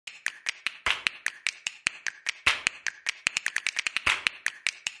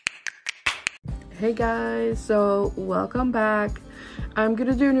Hey guys, so welcome back. I'm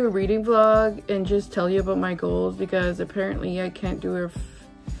gonna do a new reading vlog and just tell you about my goals because apparently I can't do a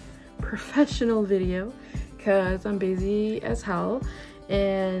professional video because I'm busy as hell,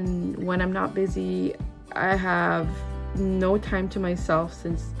 and when I'm not busy I have no time to myself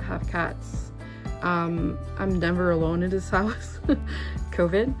since I have cats. I'm never alone in this house.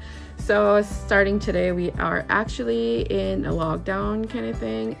 COVID. So starting today we are actually in a lockdown kind of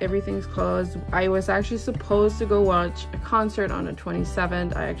thing. Everything's closed. I was actually supposed to go watch a concert on the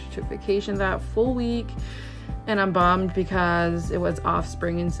 27th. I actually took vacation that full week and I'm bummed because it was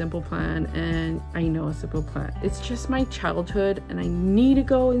Offspring and Simple Plan, and I know Simple Plan, it's just my childhood and I need to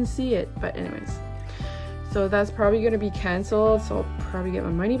go and see it. But anyways, so that's probably going to be canceled, so I'll probably get my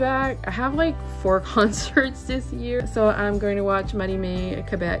money back. I have like 4 concerts this year. So I'm going to watch Marie May, a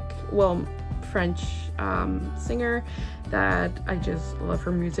Quebec, well, French singer that I just love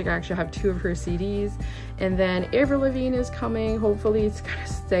her music. I actually have 2 of her CDs. And then Avril Lavigne is coming. Hopefully it's going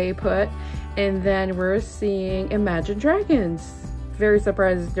to stay put. And then we're seeing Imagine Dragons. Very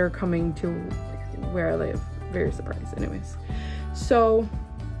surprised they're coming to where I live. Very surprised. Anyways, so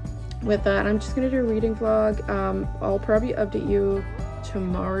with that, I'm just gonna do a reading vlog. I'll probably update you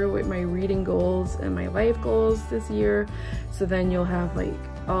tomorrow with my reading goals and my life goals this year, so then you'll have like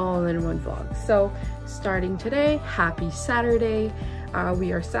all in one vlog. So starting today, happy Saturday.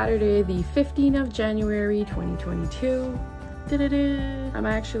 We are Saturday the 15th of January 2022. I'm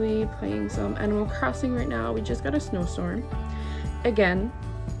actually playing some Animal Crossing right now. We just got a snowstorm again.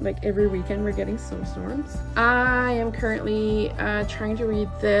 Like every weekend we're getting snowstorms. I am currently trying to read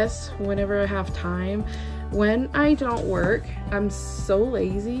this whenever I have time. When I don't work, I'm so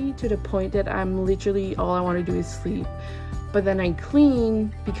lazy to the point that I'm literally, all I want to do is sleep. But then I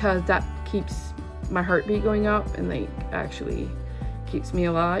clean because that keeps my heartbeat going up and like actually keeps me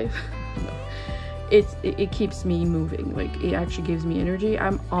alive. It keeps me moving, like it actually gives me energy.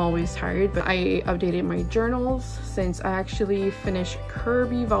 I'm always tired, but I updated my journals since I actually finished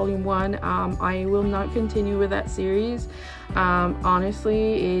Kirby Volume 1. I will not continue with that series.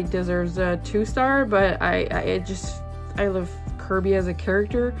 Honestly, it deserves a 2-star, but I love Kirby as a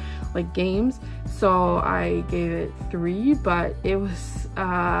character, like games, so I gave it 3. But it was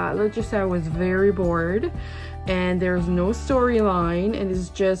let's just say I was very bored, and there's no storyline, and it's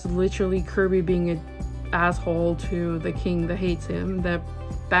just literally Kirby being an asshole to the king that hates him, the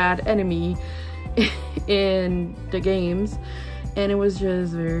bad enemy in the games, and it was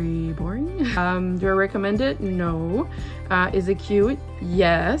just very boring. Do I recommend it? No. Is it cute?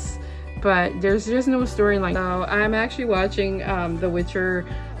 Yes, but there's just no storyline. So I'm actually watching The Witcher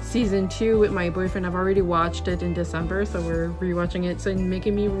Season 2 with my boyfriend. I've already watched it in December, so we're rewatching it, so it's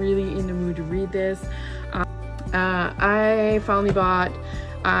making me really in the mood to read this. I finally bought,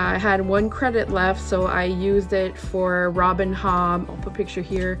 I had 1 credit left, so I used it for Robin Hobb. I'll put a picture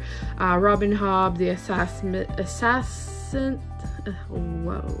here. Robin Hobb, the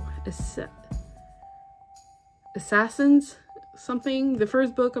Assassins something, the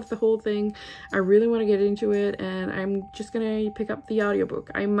first book of the whole thing. I really want to get into it, and I'm just gonna pick up the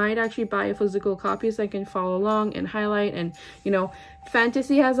audiobook. I might actually buy a physical copy so I can follow along and highlight. And you know,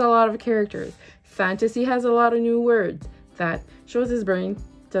 fantasy has a lot of characters, fantasy has a lot of new words that shows his brain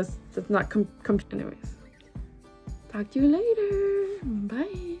does not anyways, talk to you later,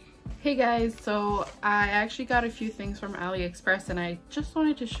 bye. Hey guys, so I actually got a few things from AliExpress and I just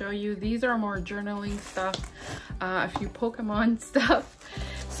wanted to show you. These are more journaling stuff, a few Pokemon stuff.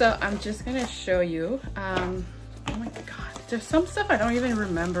 So I'm just gonna show you. Oh my god, there's some stuff I don't even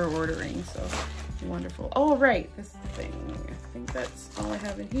remember ordering, so wonderful. Oh right, this thing, I think that's all I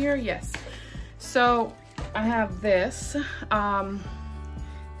have in here. Yes, so I have this.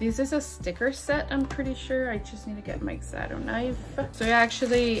 This is a sticker set, I'm pretty sure. I just need to get my X-Acto knife. So I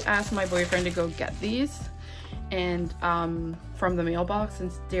actually asked my boyfriend to go get these, and from the mailbox,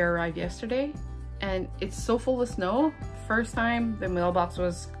 since they arrived yesterday. And it's so full of snow. First time the mailbox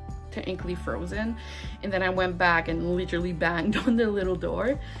was technically frozen, and then I went back and literally banged on the little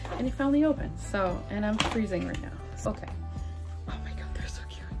door and it finally opened. So, and I'm freezing right now. Okay. Oh my god, they're so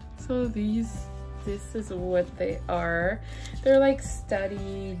cute. So this is what they are. They're like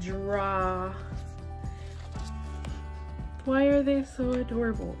study, draw. Why are they so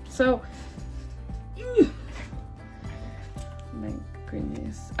adorable? So, my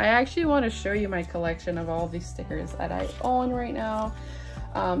goodness. I actually want to show you my collection of all these stickers that I own right now.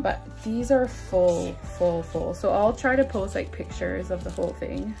 But these are full. So I'll try to post like pictures of the whole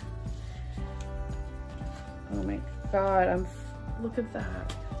thing. Oh my god, look at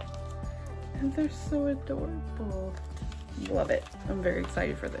that. And they're so adorable. Love it. I'm very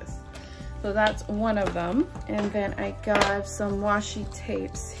excited for this. So that's one of them. And then I got some washi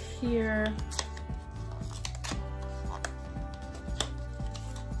tapes here.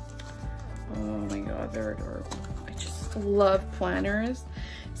 Oh my god, they're adorable. I just love planners.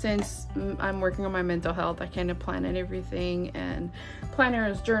 Since I'm working on my mental health, I kind of plan in everything, and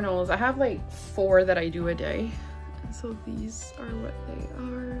planners, journals, I have like 4 that I do a day. So these are what they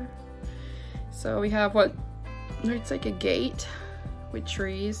are. So we have what, it's like a gate with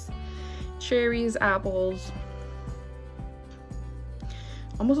trees, cherries, apples.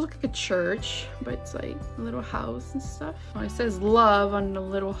 Almost look like a church, but it's like a little house and stuff. Oh, it says love on the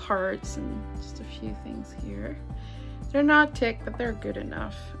little hearts and just a few things here. They're not thick, but they're good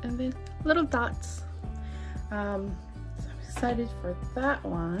enough. And then little dots. So I'm excited for that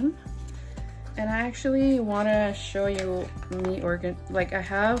one. And I actually want to show you me okay.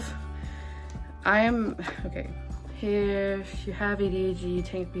 If you have ADHD, you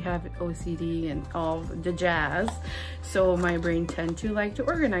think we have OCD and all the jazz. So my brain tend to like to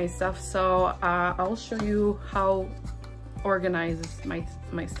organize stuff. So I'll show you how organizes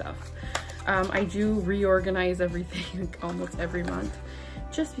my stuff. I do reorganize everything almost every month,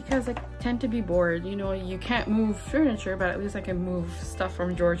 just because I tend to be bored. You know, you can't move furniture, but at least I can move stuff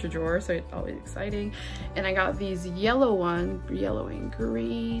from drawer to drawer, so it's always exciting. And I got these yellow and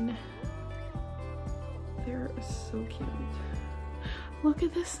green. They're so cute. Look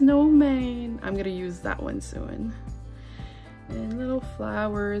at this snowman. I'm gonna use that one soon. And little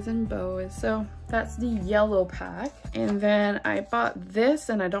flowers and bows. So that's the yellow pack. And then I bought this,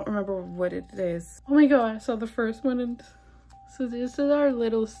 and I don't remember what it is. Oh my god, I saw the first one. And so this is our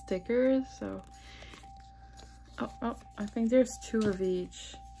little stickers. So oh, I think there's 2 of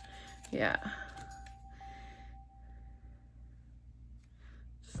each. Yeah,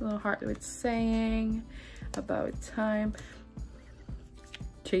 just a little heart with saying about time,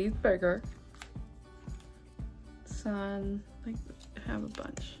 cheeseburger, sun, like I have a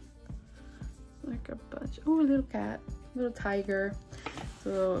bunch, oh, a little cat, little tiger.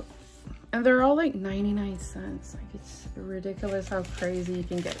 So, and they're all like 99 cents. Like, it's ridiculous how crazy you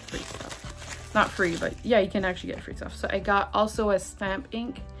can get free stuff. Not free, but yeah, you can actually get free stuff. So I got also a stamp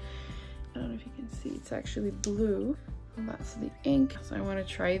ink. I don't know if you can see, it's actually blue. Well, that's the ink. So I want to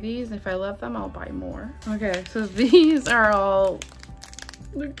try these. If I love them, I'll buy more. Okay, so these are all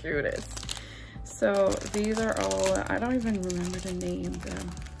the cutest. So these are all, I don't even remember the name.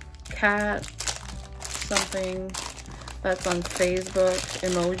 Cat something that's on Facebook,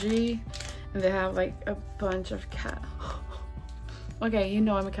 emoji, and they have like a bunch of cat. Okay, you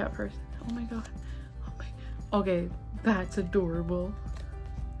know I'm a cat person. Oh my god. Oh my. Okay, that's adorable.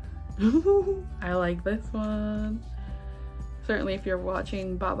 I like this one. Certainly if you're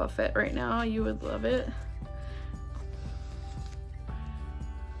watching Boba Fett right now, you would love it.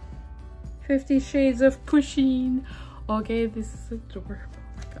 50 Shades of Pusheen. Okay, this is adorable.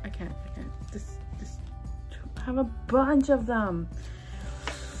 I can't. This I have a bunch of them.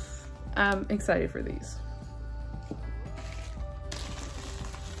 I'm excited for these.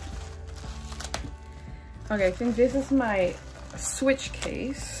 Okay, I think this is my switch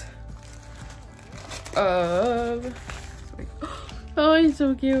case of, oh, it's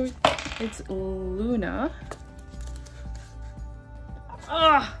so cute. It's Luna.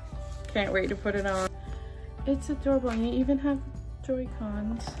 Ah, can't wait to put it on. It's adorable, and you even have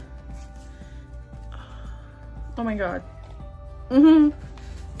Joy-Cons. Oh my god. All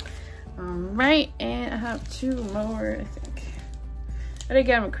right, and I have 2 more, I think. I did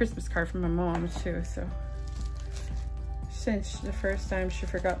get him a Christmas card from my mom too, so since the first time she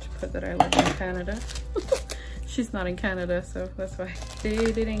forgot to put that I live in Canada. She's not in Canada, so that's why they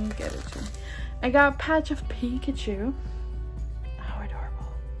didn't get it to me. I got a patch of Pikachu. How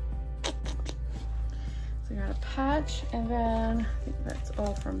adorable. So I got a patch, and then I think that's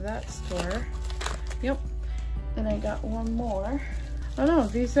all from that store. Yep. Then I got one more. Oh no,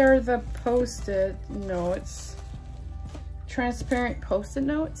 these are the post-it notes. Transparent post-it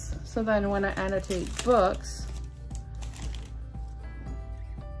notes. So then when I annotate books,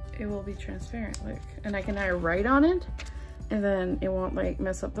 it will be transparent, like, and I can write on it, and then it won't like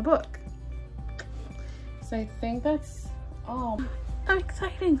mess up the book. So I think that's all. Oh,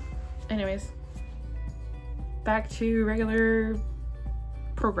 exciting. Anyways, back to regular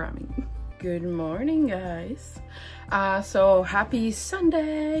programming. Good morning, guys. So happy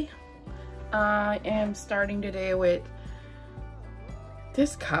Sunday. I am starting today with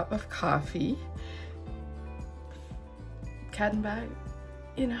this cup of coffee. Cat and bag.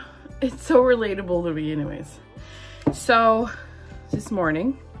 You know, it's so relatable to me anyways. So this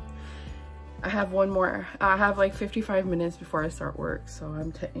morning I have one more. I have like 55 minutes before I start work, so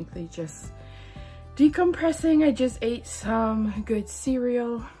I'm technically just decompressing. I just ate some good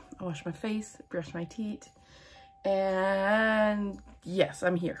cereal. I washed my face, brushed my teeth, and yes,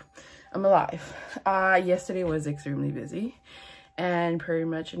 I'm here. I'm alive. Yesterday was extremely busy, and pretty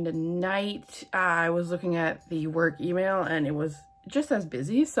much in the night I was looking at the work email and it was just as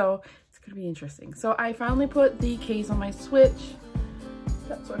busy, so it's gonna be interesting. So I finally put the case on my Switch.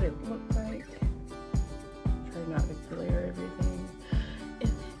 That's what it looked like. Try not to glare everything.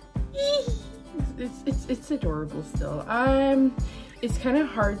 It's adorable still. It's kind of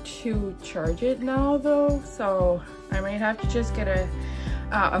hard to charge it now though, so I might have to just get a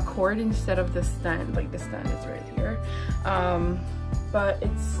cord instead of the stand. Like the stand is right here, but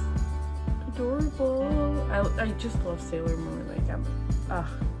it's adorable. I just love Sailor Moon. Like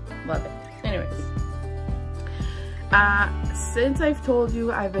love it. Anyways, since I've told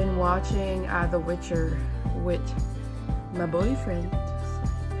you I've been watching The Witcher with my boyfriend.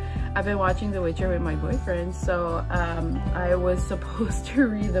 I've been watching The Witcher with my boyfriend, so I was supposed to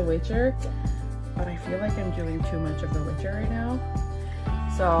read The Witcher, but I feel like I'm doing too much of The Witcher right now.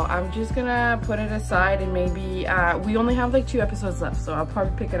 So I'm just gonna put it aside, and maybe we only have like 2 episodes left, so I'll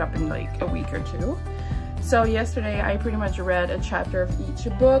probably pick it up in like a week or 2. So yesterday I pretty much read a chapter of each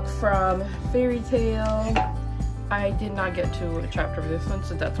book from Fairy Tale. I did not get to a chapter of this one,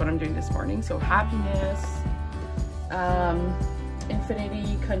 so that's what I'm doing this morning. So Happiness,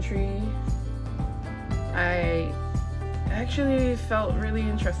 Infinity Country. I actually felt really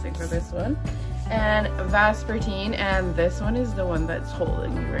interesting for this one. And Vespertine, and this one is the one that's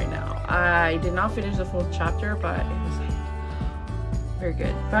holding me right now. I did not finish the full chapter, but it was like very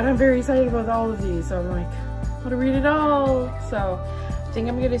good. But I'm very excited about all of these, so I'm like, I want to read it all. So I think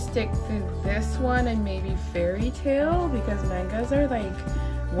I'm gonna stick to this one and maybe Fairy Tale, because mangas are like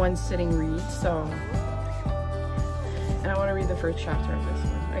one sitting read. So, and I want to read the first chapter of this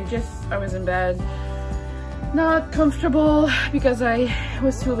one. I was in bed, not comfortable, because I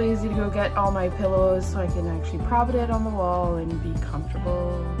was too lazy to go get all my pillows so I can actually prop it on the wall and be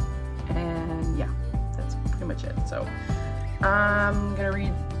comfortable. And yeah, that's pretty much it. So I'm gonna read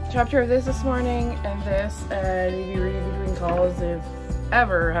a chapter of this morning and this, and maybe read between calls if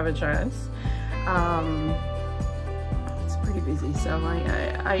ever have a chance. It's pretty busy, so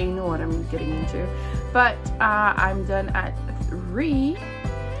I know what I'm getting into. But I'm done at 3.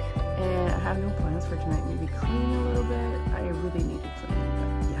 And I have no plans for tonight. Maybe clean a little bit. I really need to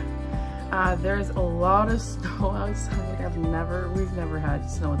clean, but yeah. There's a lot of snow outside. We've never had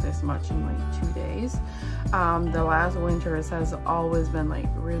snow this much in like 2 days. The last winters has always been like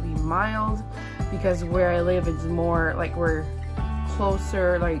really mild, because where I live it's more like we're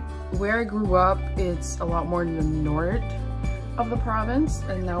closer, like where I grew up it's a lot more in the north of the province,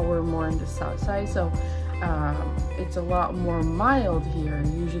 and now we're more in the south side, so it's a lot more mild here.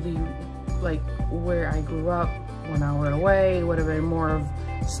 Usually like where I grew up 1 hour away it would have been more of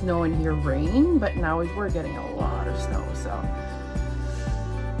snow and here rain, but now we're getting a lot of snow. So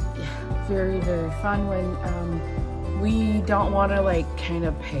yeah, very, very fun when we don't want to like kind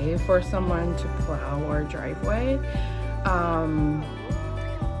of pay for someone to plow our driveway.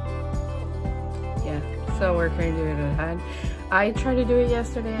 Yeah, so we're kind of doing it ahead. I tried to do it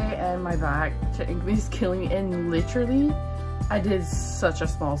yesterday and my back technically is killing me, and literally I did such a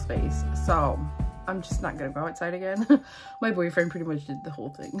small space, so I'm just not gonna go outside again. My boyfriend pretty much did the whole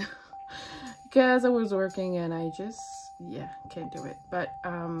thing because I was working, and I just, yeah, can't do it. But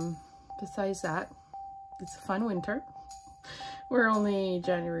besides that, it's a fun winter. We're only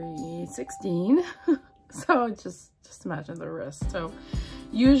January 16, so just imagine the rest. So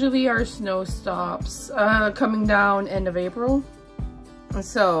usually our snow stops coming down end of April,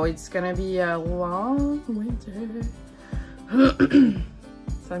 so it's gonna be a long winter.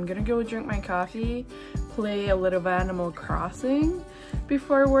 So I'm gonna go drink my coffee, play a little bit Animal Crossing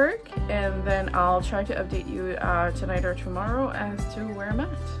before work, and then I'll try to update you tonight or tomorrow as to where I'm at.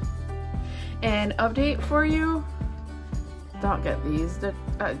 And update for you, don't get these. They're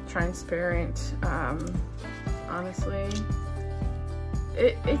transparent. Honestly,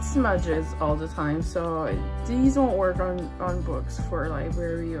 it smudges all the time, so these won't work on books for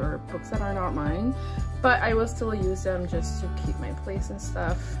library or books that are not mine, but I will still use them just to keep my place and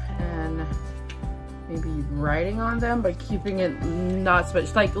stuff, and maybe writing on them, but keeping it not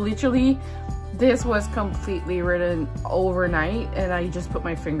smudged. Like literally this was completely written overnight and I just put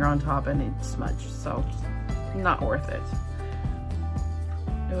my finger on top and it smudged, so not worth it.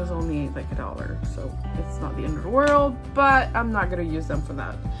 It was only like $1, so it's not the end of the world, but I'm not gonna use them for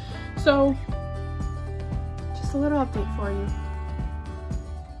that. So just a little update for you.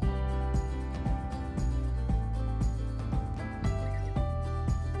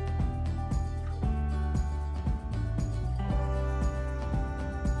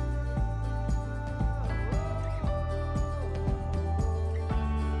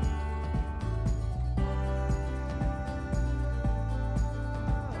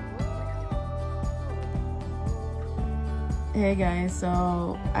 Okay guys,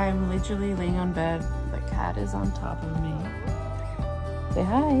 so I'm literally laying on bed. The cat is on top of me. Say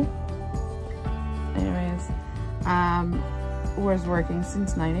hi. Anyways, was working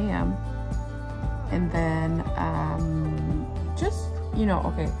since 9 a.m. and then just, you know,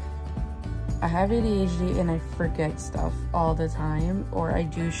 okay, I have ADHD and I forget stuff all the time, or I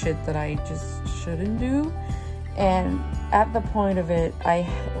do shit that I just shouldn't do. And at the point of it,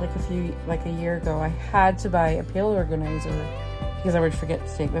 like a year ago, I had to buy a pill organizer because I would forget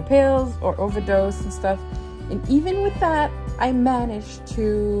to take my pills or overdose and stuff. And even with that, I managed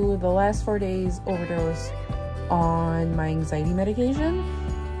to, the last 4 days, overdose on my anxiety medication.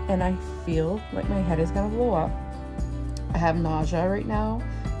 And I feel like my head is gonna blow up. I have nausea right now,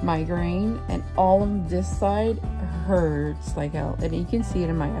 migraine, and all of this side hurts like hell. And you can see it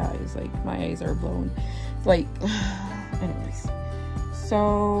in my eyes, like my eyes are blown. Like, anyways,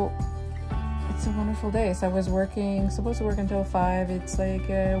 so it's a wonderful day. So I was supposed to work until 5. It's like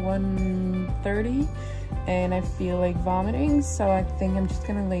 1:30 and I feel like vomiting, so I think I'm just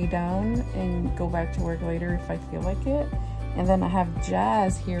gonna lay down and go back to work later if I feel like it. And then I have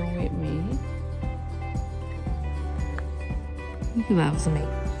Jazz here with me. He loves me.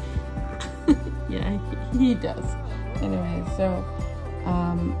 Yeah, he does. Anyway, so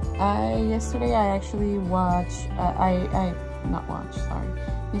yesterday I actually watched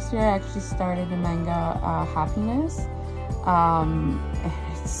yesterday I actually started the manga Happiness.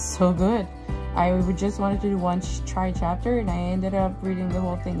 It's so good. I just wanted to do one chapter and I ended up reading the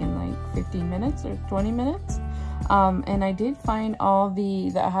whole thing in like 15 minutes or 20 minutes. And I did find all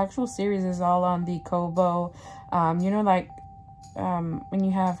the actual series is all on the Kobo, you know, like when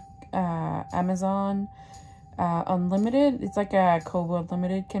you have Amazon Unlimited, it's like a Kobo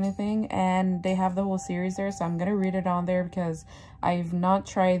Unlimited kind of thing, and they have the whole series there, so I'm gonna read it on there because I've not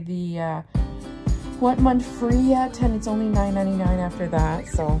tried the 1 month free yet, and it's only $9.99 after that.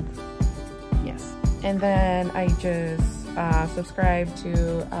 So yes. And then I just subscribed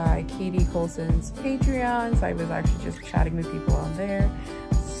to Katie Coulson's Patreon, so I was actually just chatting with people on there.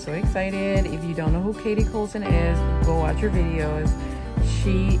 So excited. If you don't know who Katie Coulson is, go watch her videos.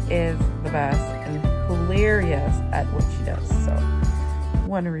 She is the best and hilarious at what she does. So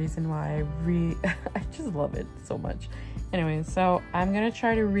one reason why I just love it so much. Anyway, so I'm gonna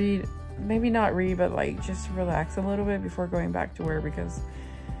try to read, maybe not read, but like just relax a little bit before going back to work, because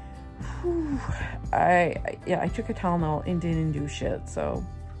I took a Tylenol and didn't do shit, so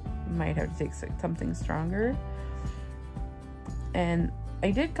might have to take something stronger. And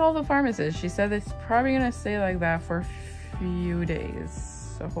I did call the pharmacist. She said it's probably gonna stay like that for a few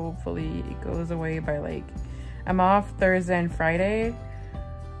days, so hopefully it goes away by, like, I'm off Thursday and Friday,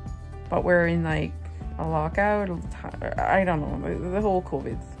 but we're in like a lockout. I don't know, the whole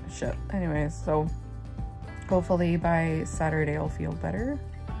COVID shit. Anyways, so hopefully by Saturday I'll feel better.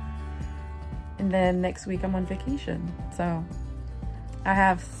 And then next week I'm on vacation, so I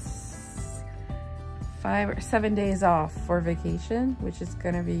have 5 or 7 days off for vacation, which is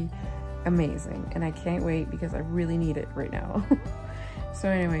gonna be amazing, and I can't wait because I really need it right now. So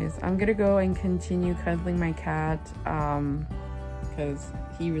anyways, I'm gonna go and continue cuddling my cat because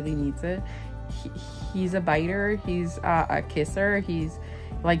he really needs it. He's a biter, he's a kisser, he's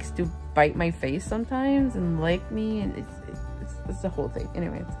likes to bite my face sometimes and lick me, and it's the whole thing.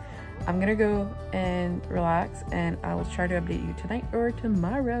 Anyways, I'm gonna go and relax, and I will try to update you tonight or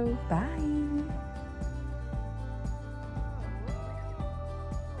tomorrow. Bye.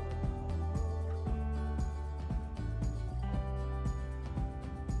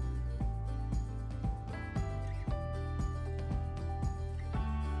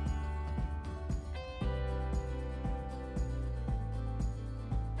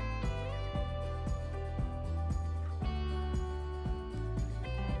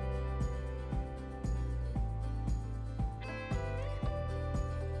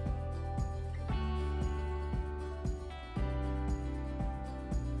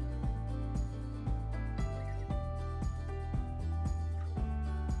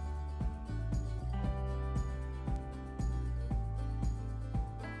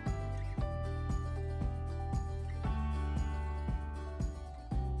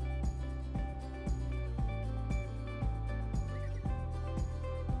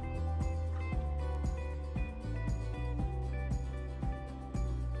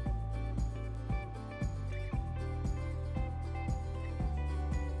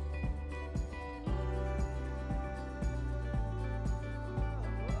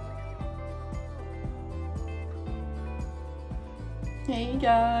 Hey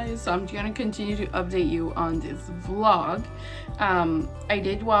guys, so I'm gonna continue to update you on this vlog. I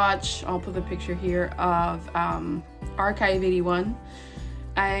did watch, I'll put the picture here of Archive 81.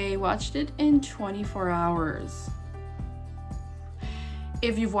 I watched it in 24 hours.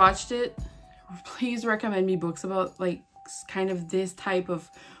 If you've watched it, please recommend me books about like kind of this type of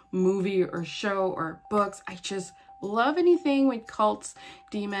movie or show or books. I just love anything with cults,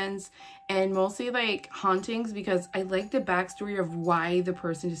 demons, and mostly like hauntings, because I like the backstory of why the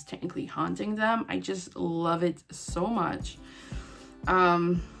person is technically haunting them. I just love it so much.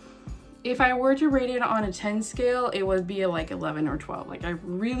 If I were to rate it on a 10 scale, it would be like 11 or 12. Like, I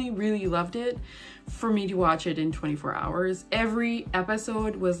really loved it for me to watch it in 24 hours. Every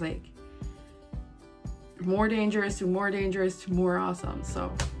episode was like more dangerous to more dangerous to more awesome.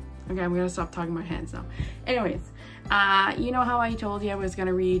 So okay, I'm gonna stop talking my hands now. Anyways, you know how I told you I was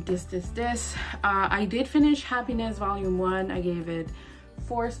gonna read this. I did finish Happiness Volume 1. I gave it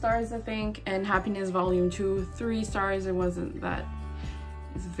 4 stars, I think, and Happiness Volume 2, 3 stars. It wasn't that.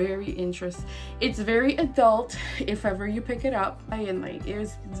 It's very interesting. It's very adult if ever you pick it up, and like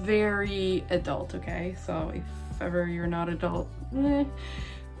it's very adult. Okay, so if ever you're not adult,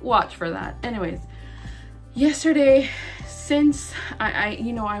 watch for that. Anyways, yesterday, since I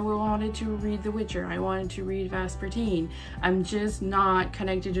wanted to read The Witcher, I wanted to read Vespertine. I'm just not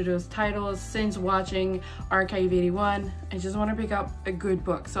connected to those titles since watching Archive 81. I just want to pick up a good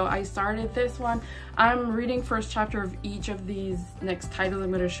book. So I started this one. I'm reading first chapter of each of these next titles I'm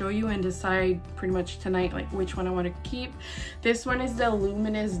going to show you and decide pretty much tonight like which one I want to keep. This one is The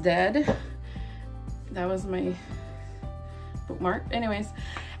Luminous Dead. That was my bookmark. Anyways,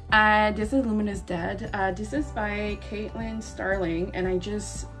 this is Luminous Dead. This is by Caitlin Starling, and I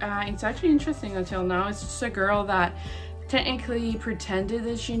just it's actually interesting. Until now, it's just a girl that technically pretended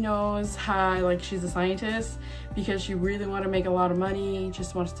that she knows how, like, she's a scientist because she really want to make a lot of money,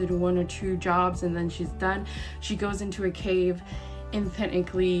 just wants to do 1 or 2 jobs and then she's done. She goes into a cave, and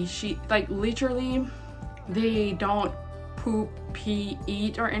technically she, like, literally they don't poop, pee,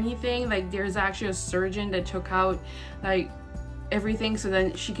 eat or anything. Like, there's actually a surgeon that took out like everything so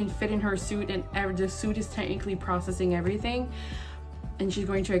then she can fit in her suit, and the suit is technically processing everything, and she's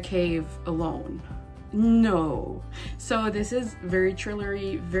going to a cave alone. No. So this is very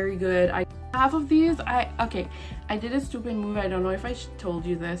thrillery, very good. Half of these, I did a stupid move. I don't know if I told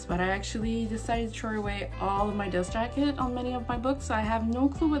you this, but I actually decided to throw away all of my dust jacket on many of my books. So I have no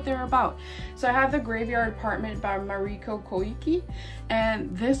clue what they're about. So I have The Graveyard Apartment by Mariko Koike, and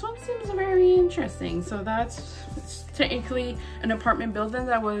this one seems very interesting. So it's technically an apartment building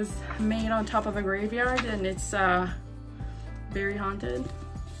that was made on top of a graveyard, and it's very haunted.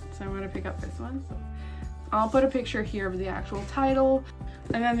 So I'm gonna pick up this one. So I'll put a picture here of the actual title.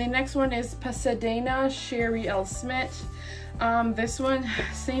 And then the next one is Pasadena, Sherry L. Smith. This one,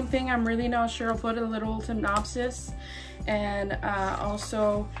 same thing, I'm really not sure. I'll put a little synopsis and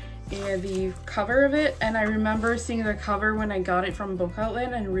also the cover of it. And I remember seeing the cover when I got it from Book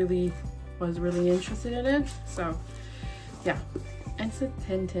Outlet and was really interested in it. So yeah, it's a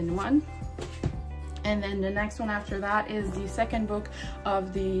Tintin one. And then the next one after that is the second book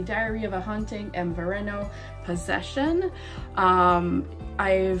of the Diary of a Haunting M. Vereno, Possession.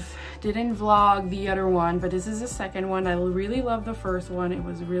 I didn't vlog the other one, but this is the second one. I really love the first one. It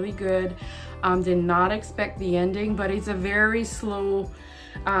was really good. Did not expect the ending, but it's a very slow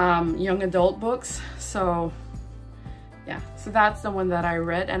young adult books. So yeah, so that's the one that I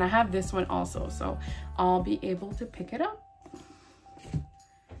read, and I have this one also, so I'll be able to pick it up.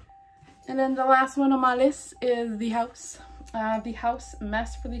 And then the last one on my list is The House. The House,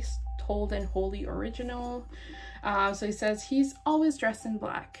 Masterfully Told and Wholly Original. So he says he's always dressed in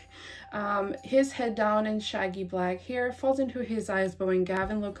black. His head down and shaggy black hair falls into his eyes, but when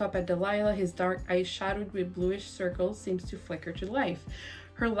Gavin looks up at Delilah, his dark eyes shadowed with bluish circles seems to flicker to life.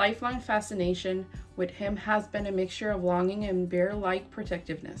 Her lifelong fascination with him has been a mixture of longing and bear-like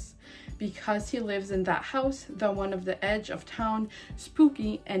protectiveness. Because he lives in that house, the one of the edge of town,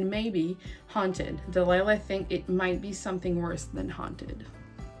 spooky and maybe haunted, Delilah thinks it might be something worse than haunted.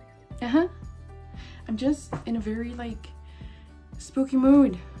 I'm just in a very like spooky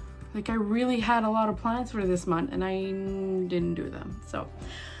mood. Like, I really had a lot of plans for this month and I didn't do them. So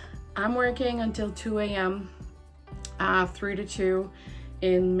I'm working until 2 a.m. 3 to 2.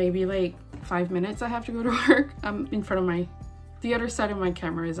 In maybe like 5 minutes I have to go to work. I'm in front of the other side of my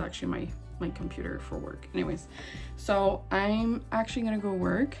camera is actually my computer for work. Anyways, so I'm actually gonna go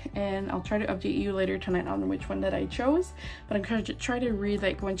work, and I'll try to update you later tonight on which one that I chose, but I'm gonna try to read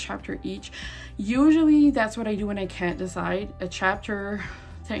like 1 chapter each. Usually that's what I do when I can't decide. A chapter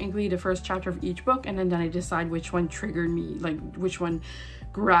technically the first chapter of each book, and then I decide which one triggered me, like which one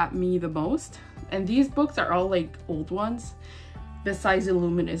grabbed me the most. And these books are all like old ones, besides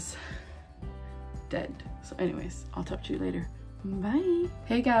Illuminous Dead. So anyways, I'll talk to you later. Bye.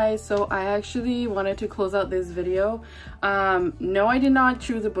 Hey guys, so I actually wanted to close out this video. No, I did not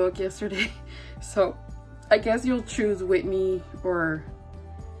choose a book yesterday, so I guess you'll choose with me, or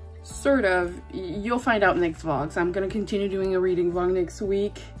sort of. You'll find out next vlog. So I'm gonna continue doing a reading vlog next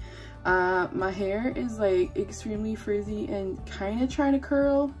week. My hair is like extremely frizzy and kind of trying to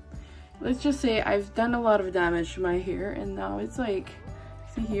curl. Let's just say I've done a lot of damage to my hair, and now it's like,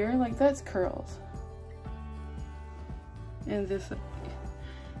 see here, like that's curls. And this,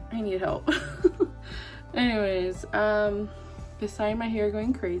 I need help. Anyways, beside my hair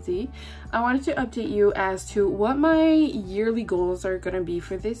going crazy, I wanted to update you as to what my yearly goals are gonna be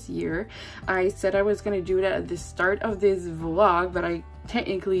for this year. I said I was gonna do that at the start of this vlog, but I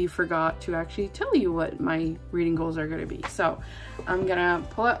technically forgot to actually tell you what my reading goals are gonna be. So I'm gonna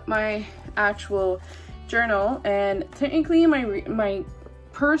pull up my actual journal, and technically my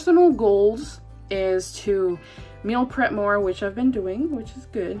personal goals is to meal prep more, which I've been doing, which is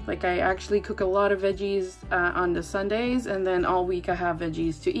good. Like I actually cook a lot of veggies on the Sundays, and then all week I have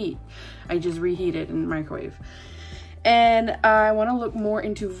veggies to eat. I just reheat it in the microwave. And I want to look more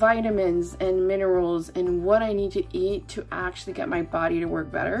into vitamins and minerals and what I need to eat to actually get my body to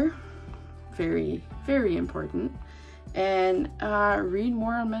work better. Very, very important. And read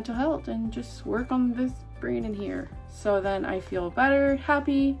more on mental health and just work on this brain in here, so then I feel better,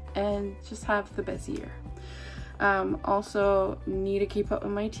 happy, and just have the best year. Also need to keep up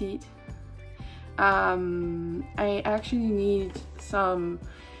with my teeth. I actually need some,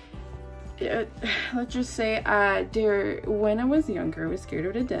 let's just say, when I was younger, I was scared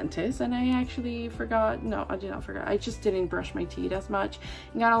of the dentist, and I actually forgot, no, I did not forget, I just didn't brush my teeth as much,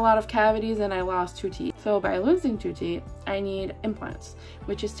 and got a lot of cavities, and I lost 2 teeth. So by losing 2 teeth, I need implants,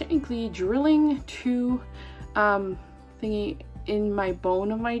 which is technically drilling 2 thingy in my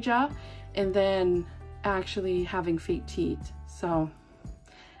bone of my jaw, and then actually having fake teeth. So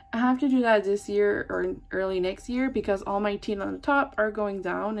I have to do that this year or early next year, because all my teeth on the top are going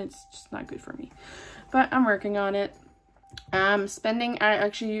down. It's just not good for me, but I'm working on it. Spending, I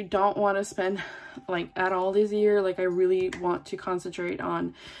actually don't want to spend like at all this year. Like I really want to concentrate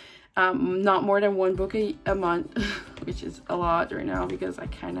on not more than 1 book a month, which is a lot right now because I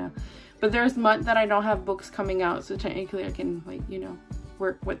kind of, but there's month that I don't have books coming out, so technically I can, like, you know,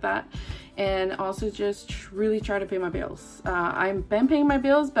 work with that. And also just really try to pay my bills. I've been paying my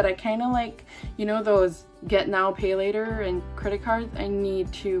bills, but I kind of like, you know, those get now pay later and credit cards. I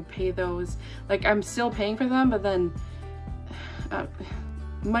need to pay those. Like I'm still paying for them, but then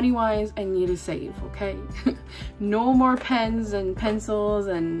money wise I need to save. Okay. No more pens and pencils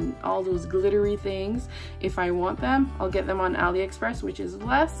and all those glittery things. If I want them, I'll get them on AliExpress, which is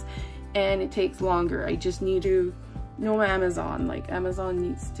less and it takes longer. I just need to, no Amazon, like Amazon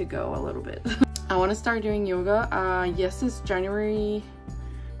needs to go a little bit. I want to start doing yoga. Yes, it's January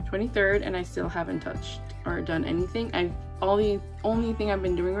 23rd and I still haven't touched or done anything. The only thing I've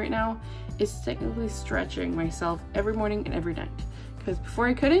been doing right now is technically stretching myself every morning and every night, because before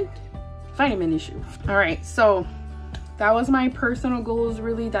I couldn't. Vitamin issue. All right, so that was my personal goals.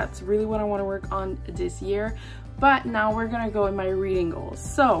 Really, that's really what I want to work on this year. But now we're gonna go in my reading goals.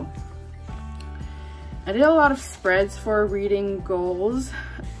 So I did a lot of spreads for reading goals.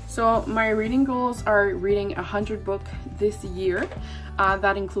 So my reading goals are reading 100 books this year.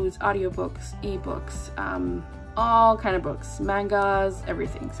 That includes audiobooks, ebooks, all kind of books, mangas,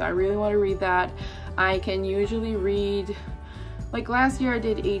 everything. So I really want to read that. I can usually read, like last year I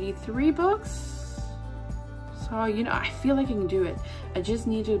did 83 books. So, you know, I feel like I can do it. I just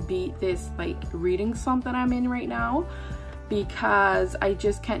need to beat this like reading slump that I'm in right now, because I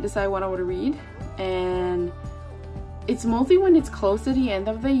just can't decide what I want to read. And it's mostly when it's close to the end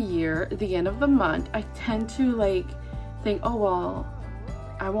of the year, the end of the month, I tend to like think, oh well,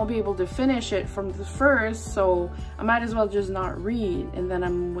 I won't be able to finish it from the first, so I might as well just not read, and then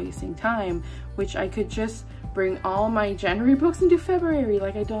I'm wasting time, which I could just bring all my January books into February.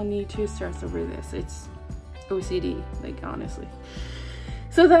 Like I don't need to stress over this. It's OCD, like honestly.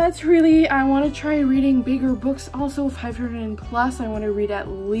 So that's really, I want to try reading bigger books, also 500 and plus. I want to read at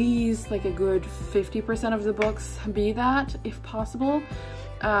least like a good 50% of the books, be that if possible.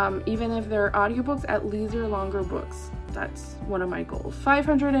 Even if they're audiobooks, at least they're longer books. That's one of my goals,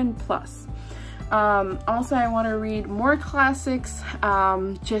 500 and plus. Also, I want to read more classics,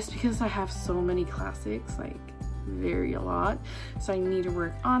 just because I have so many classics, like a lot. So I need to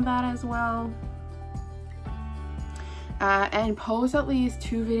work on that as well. and post at least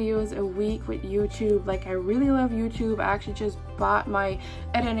 2 videos a week with YouTube. Like, I really love YouTube. I actually just bought my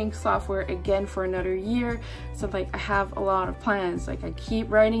editing software again for another year, so like I have a lot of plans. Like, I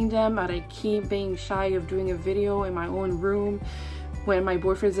keep writing them, but I keep being shy of doing a video in my own room when my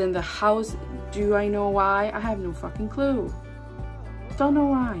boyfriend's in the house. Do I know why? I have no fucking clue. Don't know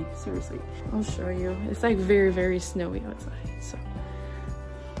why, seriously. I'll show you. It's like very, very snowy outside, so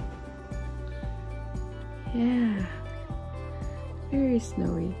yeah, very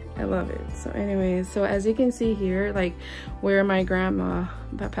snowy. I love it. So anyways, so as you can see here, like where my grandma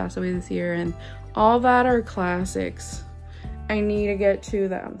that passed away this year and all that are classics. I need to get to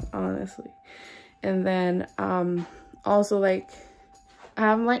them, honestly. And then also, like, I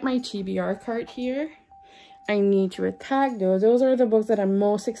have like my TBR cart here. I need to attack those. Those are the books that I'm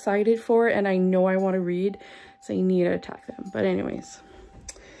most excited for and I know I want to read, so I need to attack them. But anyways,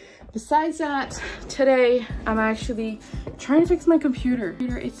 besides that, today I'm actually trying to fix my computer.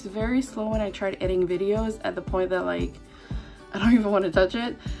 It's very slow when I try editing videos, at the point that like I don't even want to touch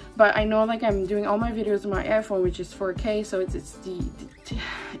it. But I know like I'm doing all my videos on my iPhone, which is 4K, so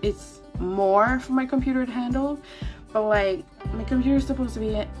it's more for my computer to handle. But like my computer is supposed to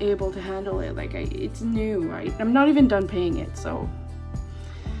be able to handle it. Like it's new, right? I'm not even done paying it, so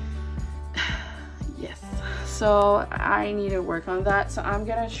yes. So I need to work on that. So I'm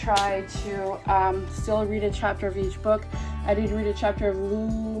gonna try to still read a chapter of each book. I did read a chapter of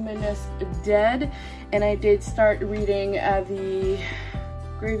Luminous Dead, and I did start reading the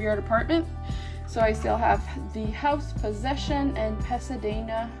Graveyard Apartment. So I still have The House, Possession, and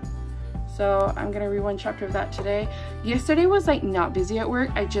Pasadena. So I'm gonna read one chapter of that today. Yesterday was like not busy at work.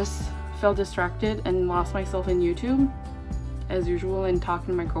 I just felt distracted and lost myself in YouTube as usual and talking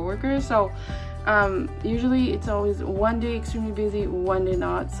to my coworkers. So usually it's always one day extremely busy, one day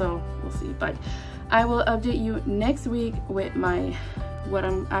not. So we'll see. But I will update you next week with what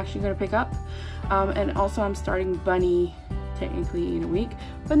I'm actually gonna pick up. And also I'm starting Bunny technically in a week,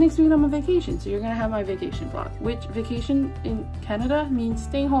 but next week I'm on vacation, so you're gonna have my vacation vlog, which vacation in Canada means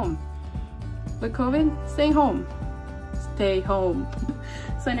staying home. With COVID, stay home. Stay home.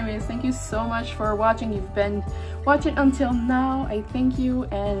 So anyways, thank you so much for watching. You've been watching until now. I thank you,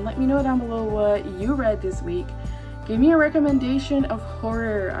 and let me know down below what you read this week. Give me a recommendation of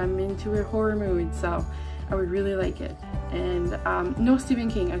horror. I'm into a horror mood, so I would really like it. And no Stephen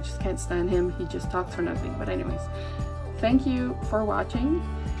King, I just can't stand him. He just talks for nothing. But anyways, thank you for watching,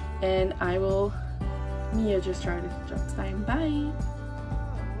 and I will Mia just tried to drop time. Bye.